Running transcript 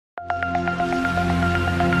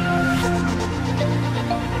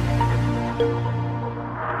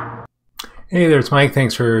Hey there, it's Mike.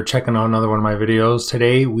 Thanks for checking out another one of my videos.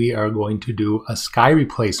 Today we are going to do a sky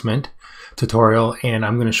replacement tutorial, and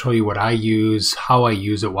I'm going to show you what I use, how I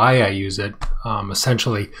use it, why I use it.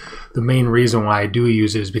 Essentially, the main reason why I do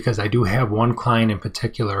use it is because I do have one client in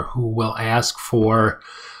particular who will ask for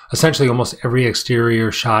essentially almost every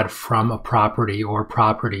exterior shot from a property or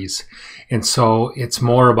properties. And so it's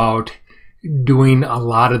more about doing a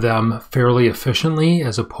lot of them fairly efficiently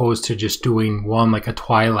as opposed to just doing one like a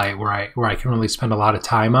Twilight where I can really spend a lot of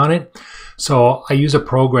time on it. So I use a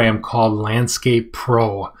program called Landscape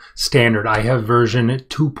Pro Standard. I have version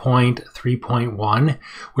 2.3.1,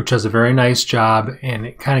 which does a very nice job, and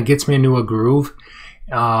it kind of gets me into a groove.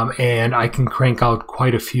 And I can crank out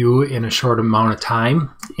quite a few in a short amount of time.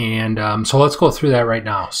 And so let's go through that right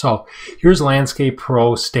now. So here's Landscape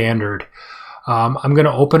Pro Standard. I'm going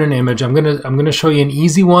to open an image. I'm going to show you an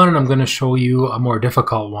easy one, and I'm going to show you a more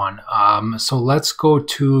difficult one. So let's go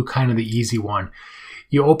to kind of the easy one.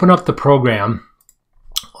 You open up the program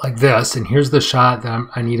like this, and here's the shot that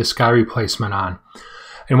I need a sky replacement on.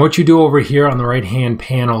 And what you do over here on the right hand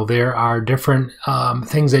panel, there are different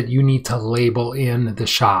things that you need to label in the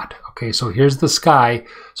shot. Okay, so here's the sky.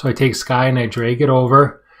 So I take sky and I drag it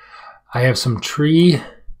over. I have some tree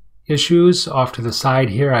issues off to the side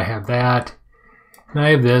here. I have that. And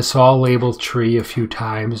I have this, so I'll label tree a few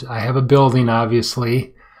times. I have a building,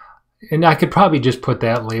 obviously, and I could probably just put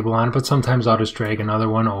that label on, but sometimes I'll just drag another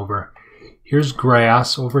one over. Here's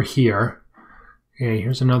grass over here. Okay,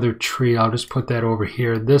 here's another tree. I'll just put that over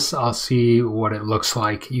here. This, I'll see what it looks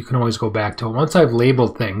like. You can always go back to it. Once I've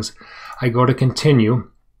labeled things, I go to continue,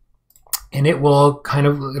 and it will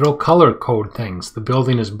it'll color code things. The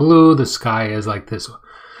building is blue, the sky is like this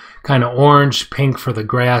kind of orange, pink for the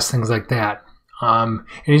grass, things like that. And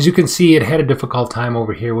as you can see, it had a difficult time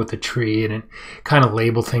over here with the tree, and it kind of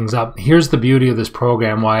labeled things up. Here's the beauty of this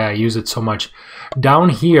program, why I use it so much. Down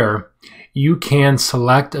here, you can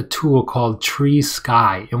select a tool called Tree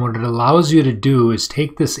Sky, and what it allows you to do is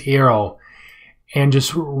take this arrow and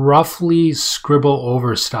just roughly scribble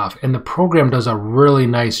over stuff. And the program does a really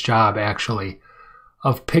nice job, actually,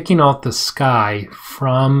 of picking out the sky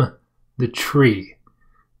from the tree.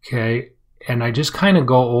 Okay. And I just kind of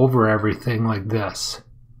go over everything like this.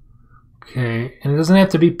 Okay, and it doesn't have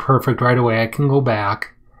to be perfect right away. I can go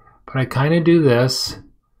back, but I kind of do this,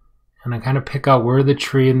 and I kind of pick out where the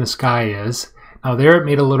tree and the sky is. Now there it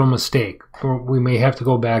made a little mistake. We may have to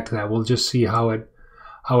go back to that. We'll just see how it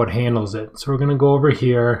handles it. So we're going to go over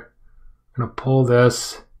here. I'm going to pull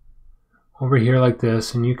this over here like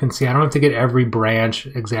this, and you can see I don't have to get every branch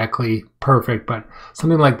exactly perfect, but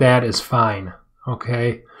something like that is fine.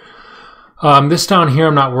 Okay. This down here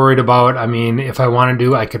I'm not worried about. I mean, if I want to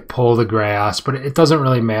do, I could pull the grass, but it doesn't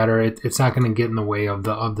really matter. It's not going to get in the way of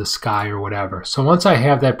the sky or whatever. So once I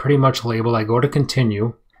have that pretty much labeled, I go to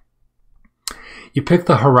continue. You pick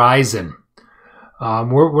the horizon.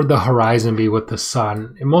 Where would the horizon be with the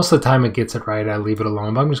sun? And most of the time it gets it right. I leave it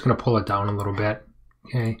alone, but I'm just going to pull it down a little bit.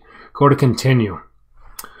 Okay, go to continue.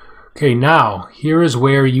 Okay, now here is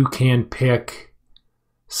where you can pick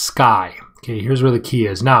sky. Okay, here's where the key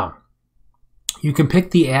is. Now, you can pick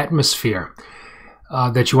the atmosphere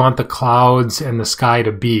that you want the clouds and the sky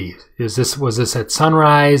to be. Was this at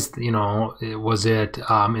sunrise? You know, was it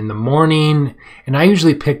in the morning? And I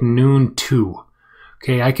usually pick noon 2.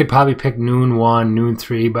 Okay, I could probably pick noon 1, noon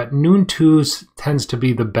 3, but noon 2 tends to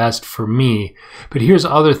be the best for me. But here's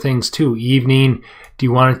other things too. Evening, do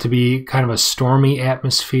you want it to be kind of a stormy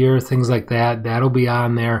atmosphere? Things like that. That'll be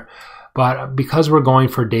on there. But because we're going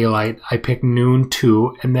for daylight, I pick noon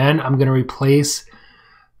 2, and then I'm going to replace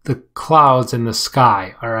the clouds in the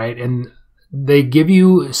sky, all right? And they give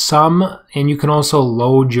you some, and you can also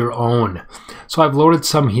load your own. So I've loaded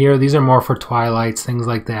some here. These are more for twilights, things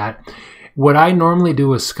like that. What I normally do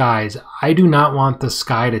with skies, I do not want the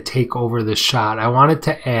sky to take over the shot. I want it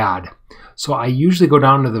to add. So I usually go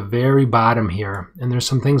down to the very bottom here, and there's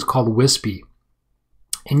some things called wispy.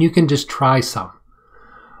 And you can just try some.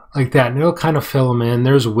 Like that, and it'll kind of fill them in.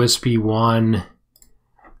 There's wispy 1.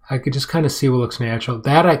 I could just kind of see what looks natural.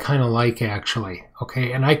 That I kind of like, actually.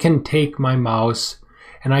 Okay, and I can take my mouse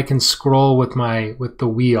and I can scroll with the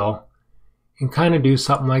wheel and kind of do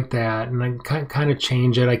something like that, and I can kind of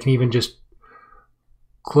change it. I can even just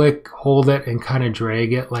click, hold it, and kind of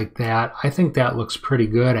drag it like that. I think that looks pretty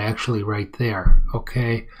good, actually, right there.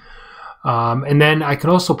 Okay. And then I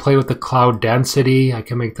can also play with the cloud density. I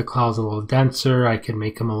can make the clouds a little denser. I can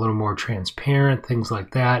make them a little more transparent, things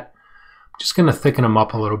like that. I'm just going to thicken them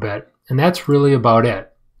up a little bit. And that's really about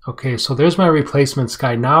it. Okay, so there's my replacement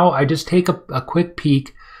sky. Now I just take a quick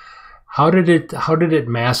peek How did it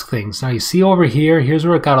mask things? Now you see over here, here's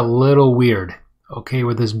where it got a little weird, okay,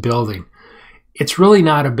 with this building. It's really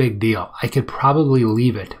not a big deal. I could probably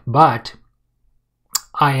leave it, but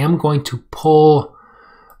I am going to pull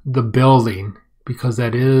the building because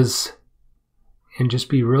that is, and just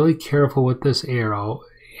be really careful with this arrow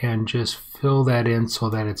and just fill that in so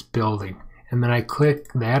that it's building. And then I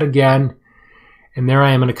click that again, and there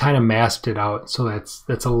I am, and it kind of masked it out, so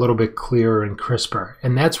that's a little bit clearer and crisper.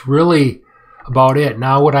 And that's really about it.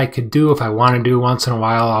 Now what I could do, if I want to do once in a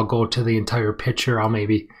while, I'll go to the entire picture. I'll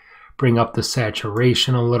maybe bring up the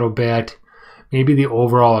saturation a little bit. Maybe the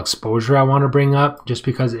overall exposure I want to bring up, just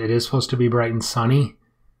because it is supposed to be bright and sunny.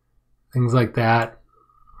 Things like that.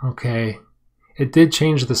 Okay. It did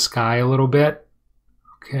change the sky a little bit.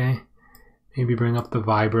 Okay. Maybe bring up the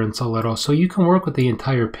vibrance a little. So you can work with the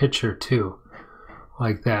entire picture too.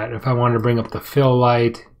 Like that. If I wanted to bring up the fill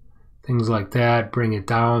light, things like that, bring it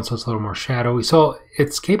down so it's a little more shadowy. So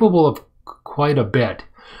it's capable of quite a bit.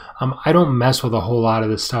 I don't mess with a whole lot of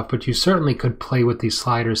this stuff, but you certainly could play with these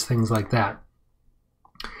sliders, things like that.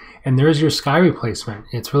 And there's your sky replacement.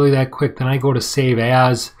 It's really that quick. Then I go to save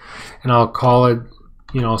as, and I'll call it,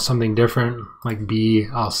 you know, something different like B.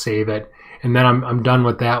 I'll save it. And then I'm done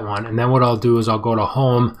with that one. And then what I'll do is I'll go to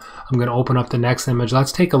home. I'm going to open up the next image.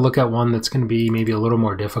 Let's take a look at one that's going to be maybe a little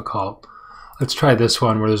more difficult. Let's try this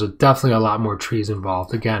one where there's definitely a lot more trees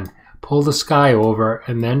involved. Again, pull the sky over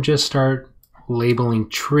and then just start labeling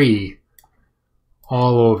tree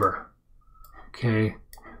all over. Okay,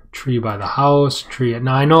 tree by the house, tree.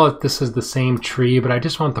 Now I know that this is the same tree, but I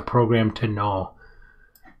just want the program to know.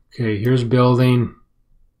 Okay, here's building.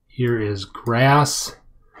 Here is grass.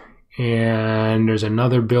 And there's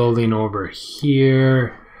another building over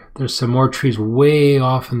here. There's some more trees way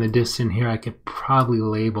off in the distance here. I could probably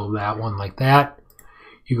label that one like that.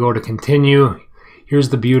 You go to continue. Here's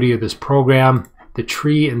the beauty of this program. The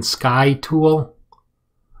tree and sky tool.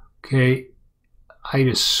 Okay, I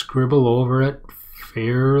just scribble over it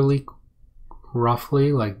fairly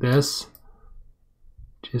roughly like this.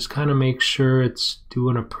 Just kind of make sure it's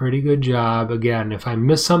doing a pretty good job. Again, if I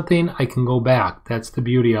miss something, I can go back. That's the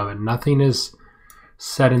beauty of it. Nothing is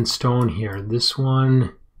set in stone here. This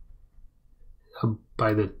one,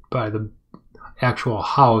 by the actual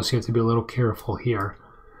house, you have to be a little careful here.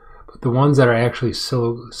 But the ones that are actually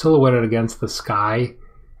silhouetted against the sky,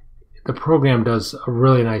 the program does a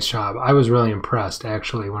really nice job. I was really impressed,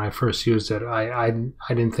 actually, when I first used it. I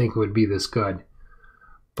didn't think it would be this good.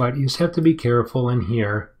 But you just have to be careful in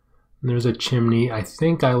here. And there's a chimney. I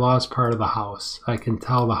think I lost part of the house. I can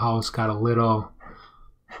tell the house got a little...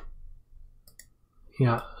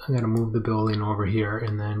 Yeah, I gotta move the building over here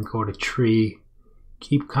and then go to tree.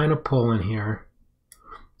 Keep kind of pulling here.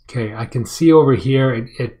 Okay, I can see over here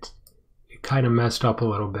it kind of messed up a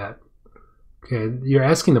little bit. Okay, you're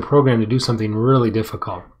asking the program to do something really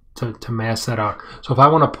difficult to mask that out. So if I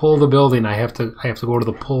want to pull the building, I have to go to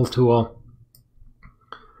the pull tool.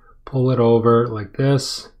 Pull it over like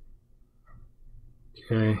this.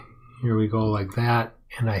 Okay, here we go like that.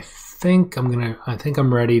 And I think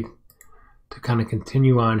I'm ready to kind of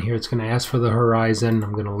continue on here. It's going to ask for the horizon.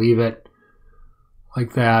 I'm going to leave it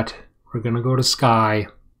like that. We're going to go to sky.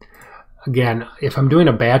 Again, if I'm doing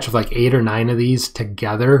a batch of like 8 or 9 of these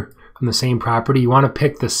together from the same property, you want to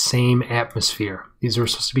pick the same atmosphere. These are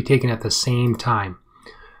supposed to be taken at the same time.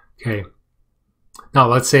 Okay. Now,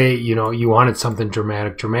 let's say, you know, you wanted something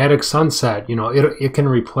dramatic. Dramatic sunset, you know, it can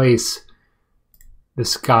replace the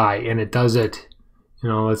sky, and it does it. You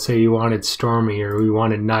know, let's say you wanted stormy or you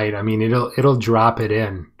wanted night. I mean, it'll drop it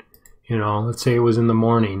in. You know, let's say it was in the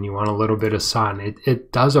morning. You want a little bit of sun.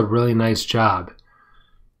 It does a really nice job.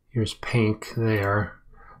 Here's pink there.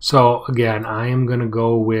 So, again, I am going to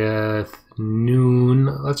go with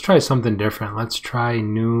noon. Let's try something different. Let's try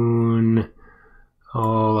noon.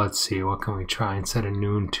 Oh, let's see. What can we try instead of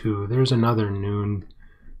noon 2? There's another noon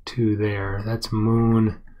 2 there. That's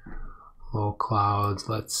moon. Low clouds.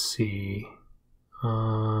 Let's see.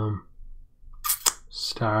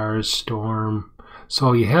 Stars, storm.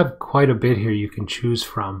 So you have quite a bit here you can choose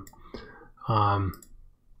from.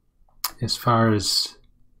 As far as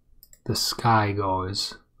the sky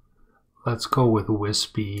goes, let's go with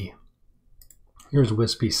wispy. Here's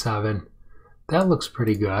wispy 7. That looks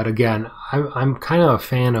pretty good. Again, I'm kind of a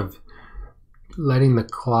fan of letting the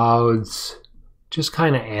clouds just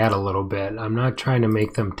kind of add a little bit. I'm not trying to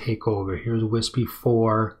make them take over. Here's wispy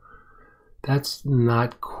 4. That's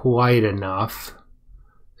not quite enough.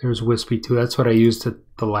 There's wispy 2. That's what I used at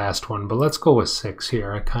the last one. But let's go with 6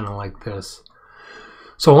 here. I kind of like this.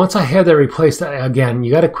 So once I had that replaced, again,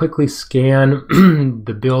 you got to quickly scan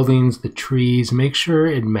the buildings, the trees, make sure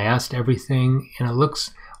it masked everything. And it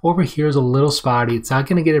looks over here is a little spotty. It's not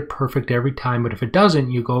going to get it perfect every time, but if it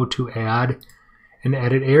doesn't, you go to add and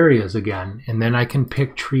edit areas again. And then I can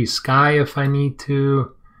pick tree sky if I need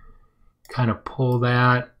to. Kind of pull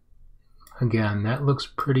that. Again, that looks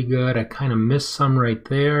pretty good. I kind of missed some right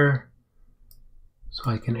there.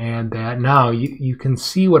 So I can add that. Now you can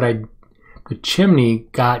see what the chimney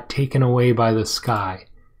got taken away by the sky.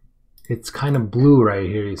 It's kind of blue right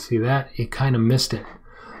here. You see that? It kind of missed it.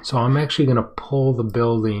 So I'm actually going to pull the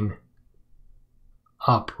building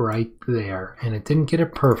up right there. And it didn't get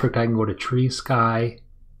it perfect. I can go to tree sky.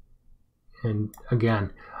 And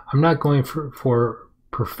again, I'm not going for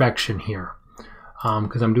perfection here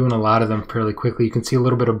because I'm doing a lot of them fairly quickly. You can see a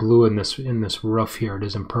little bit of blue in this roof here. It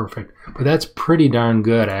isn't perfect. But that's pretty darn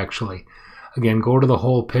good actually. Again, go to the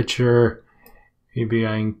whole picture. Maybe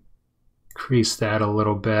I increase that a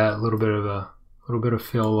little bit of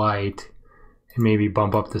fill light, and maybe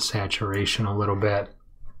bump up the saturation a little bit.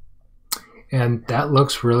 And that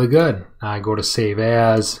looks really good. Now I go to save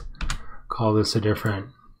as, call this a different,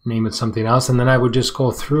 name it something else, and then I would just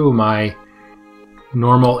go through my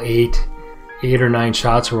normal eight or 9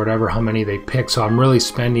 shots or whatever, how many they pick. So I'm really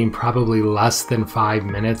spending probably less than 5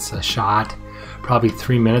 minutes a shot. Probably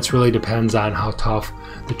 3 minutes, really depends on how tough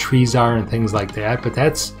the trees are and things like that. But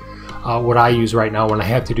that's what I use right now when I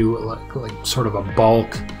have to do like sort of a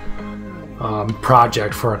bulk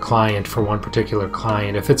project for a client, for one particular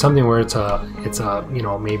client. If it's something where it's a you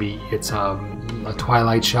know, maybe it's a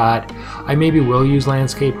twilight shot, I maybe will use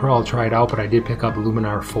Landscape Pro. I'll try it out. But I did pick up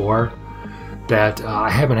Luminar 4 that I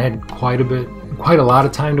haven't had quite a lot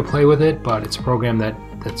of time to play with it, but it's a program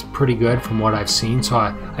that's pretty good from what I've seen. So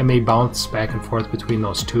I may bounce back and forth between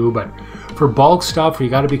those two. But for bulk stuff, you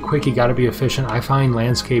got to be quick, you got to be efficient. I find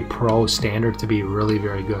Landscape Pro standard to be really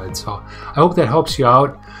very good. So I hope that helps you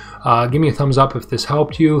out. Give me a thumbs up if this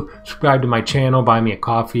helped you. Subscribe to my channel, buy me a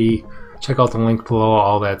coffee, check out the link below,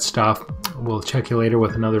 all that stuff. We'll check you later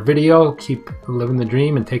with another video. Keep living the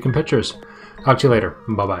dream and taking pictures. Talk to you later.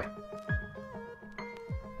 Bye-bye.